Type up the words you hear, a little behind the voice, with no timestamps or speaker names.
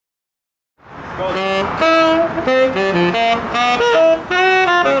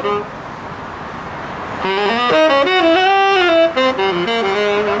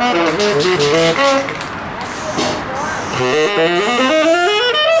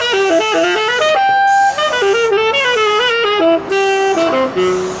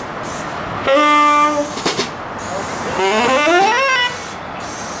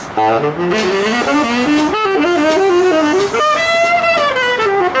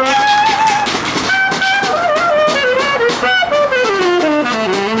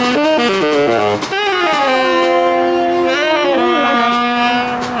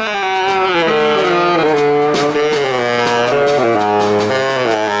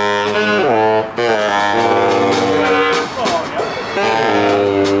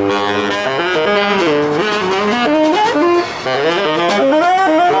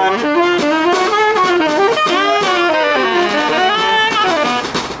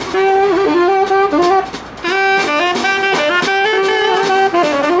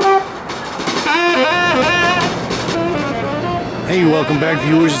Hey, welcome back,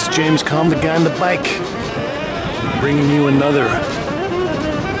 viewers. It's James Combe, the guy on the bike, bringing you another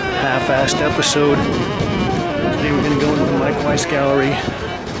half-assed episode. Today we're going to go into the Weiss gallery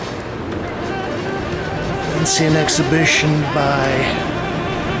and see an exhibition by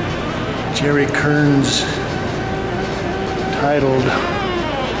Jerry Kearns titled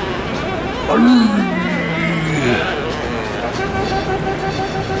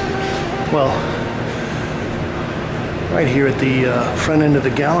well, right here at the front end of the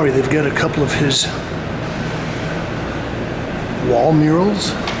gallery, they've got a couple of his wall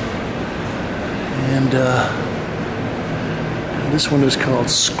murals, and this one is called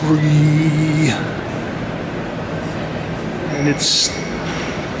Scree, and it's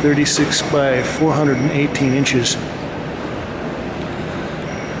 36 by 418 inches.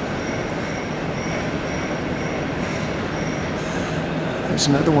 There's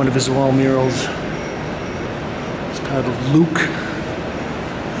another one of his wall murals titled Luke.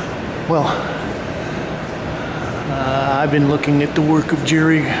 Well, I've been looking at the work of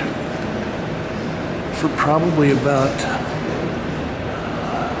Jerry for probably about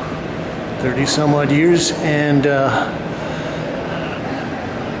 30 some odd years, and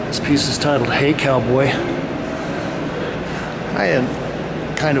this piece is titled Hey Cowboy. I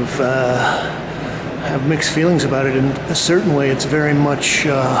kind of have mixed feelings about it. In a certain way, it's very much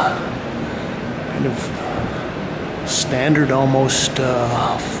kind of standard, almost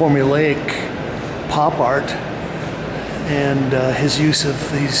formulaic pop art, and his use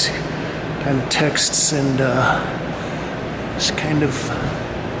of these kind of texts and this kind of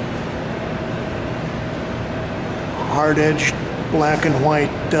hard-edged black and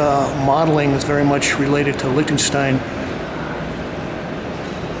white modeling is very much related to Lichtenstein.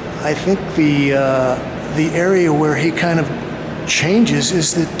 I think the area where he kind of changes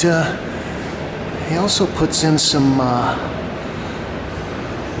is that he also puts in some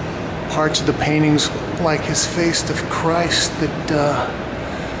parts of the paintings, like his face of Christ, that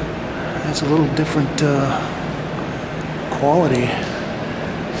has a little different quality.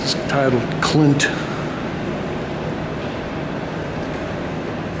 This is titled Clint.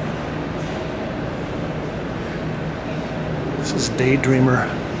 This is Daydreamer.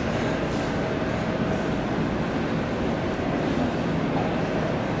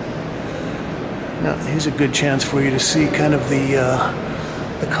 Now, here's a good chance for you to see kind of the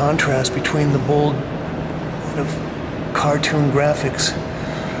contrast between the bold kind of cartoon graphics.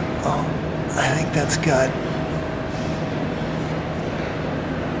 Oh, I think that's got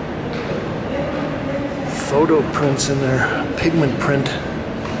photo prints in there, pigment print.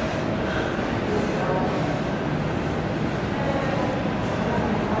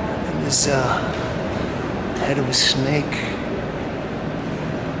 And this head of a snake.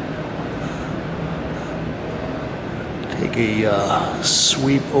 Take a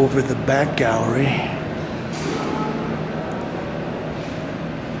sweep over the back gallery.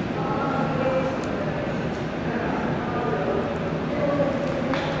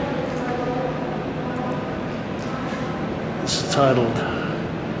 This is titled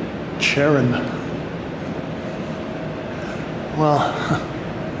Charon. Well,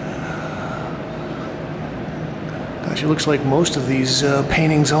 gosh, it looks like most of these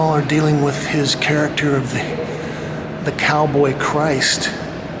paintings all are dealing with his character of the Cowboy Christ.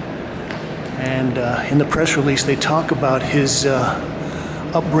 And in the press release they talk about his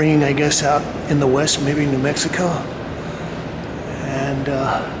upbringing, I guess, out in the West, maybe New Mexico, and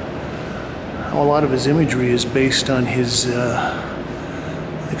how a lot of his imagery is based on his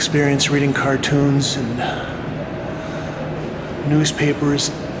experience reading cartoons and newspapers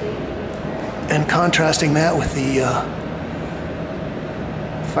and contrasting that with the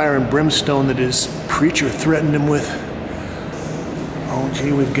fire and brimstone that his preacher threatened him with. Oh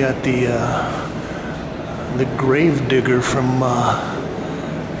gee, we've got the grave digger from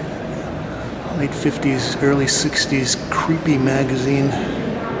late 50s, early 60s creepy magazine.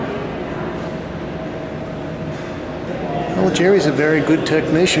 Well, Jerry's a very good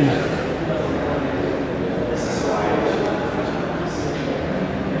technician.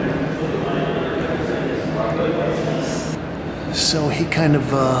 So he kind of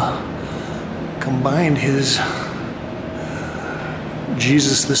combined his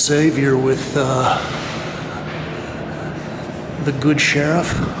Jesus the Savior with the Good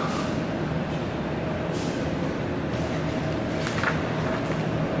Sheriff.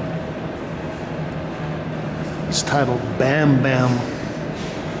 It's titled Bam Bam.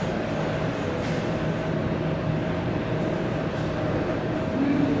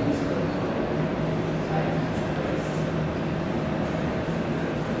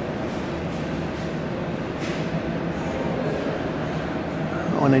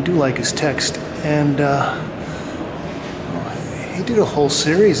 Oh, and I do like his text. And he did a whole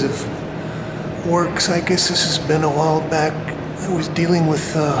series of works. I guess this has been a while back. I was dealing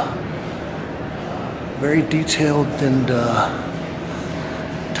with very detailed and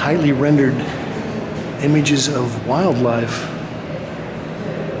tightly rendered images of wildlife.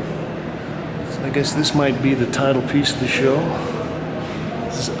 So I guess this might be the title piece of the show.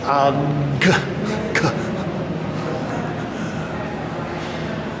 This is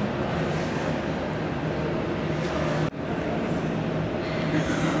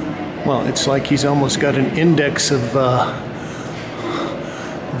Well, it's like he's almost got an index of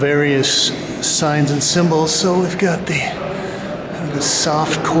various signs and symbols. So we've got the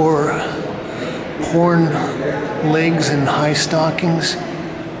soft core horn legs and high stockings.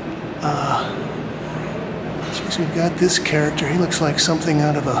 Geez, we've got this character. He looks like something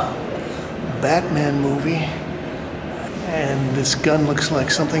out of a Batman movie. And this gun looks like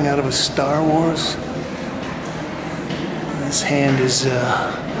something out of a Star Wars. This hand is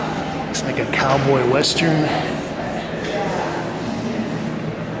looks like a cowboy western.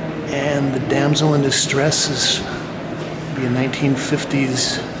 And the damsel in distress is be a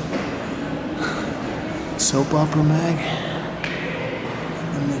 1950s soap opera mag.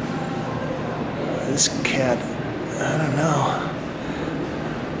 And this cat, I don't know.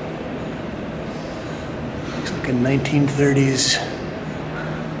 Looks like a 1930s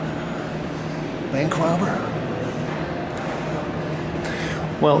bank robber.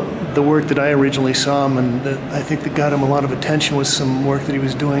 Well, the work that I originally saw him, and I think that got him a lot of attention, was some work that he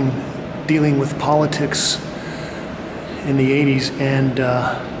was doing dealing with politics in the 80s. And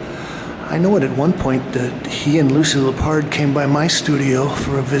I know at one point that he and Lucy Lepard came by my studio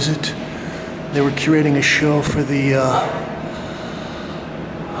for a visit. They were curating a show for the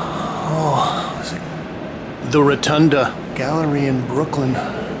the Rotunda Gallery in Brooklyn.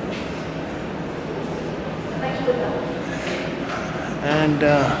 And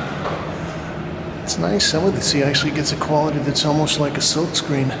it's nice. Some of this he actually gets a quality that's almost like a silk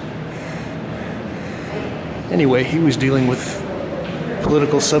screen. Anyway, he was dealing with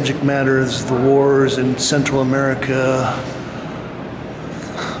political subject matters, the wars in Central America,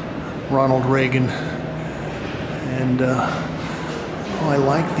 Ronald Reagan, and I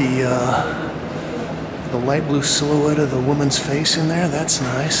like the light blue silhouette of the woman's face in there. That's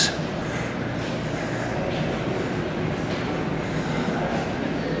nice.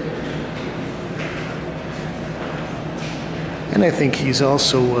 And I think he's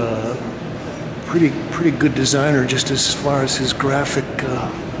also a pretty good designer, just as far as his graphic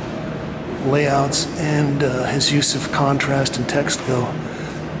layouts and his use of contrast and text go.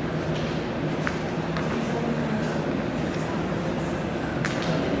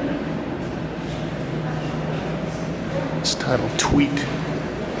 It's titled Tweet.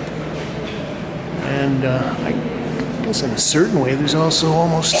 And I guess in a certain way there's also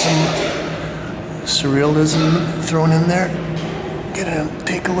almost some surrealism thrown in there.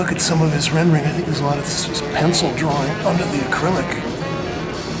 Take a look at some of his rendering. I think there's a lot of this was pencil drawing under the acrylic.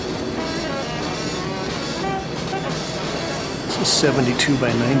 This is 72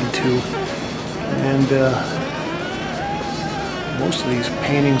 by 92. And most of these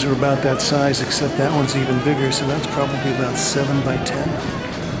paintings are about that size, except that one's even bigger, so that's probably about 7 by 10.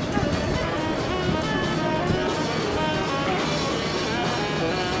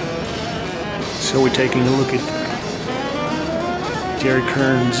 So we're taking a look at Jerry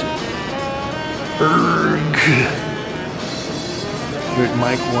Kearns here at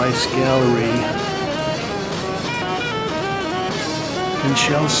Mike Weiss Gallery in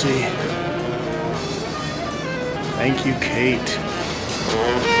Chelsea. Thank you, Kate.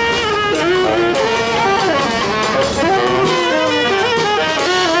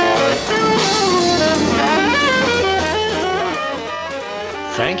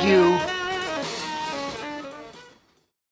 Thank you.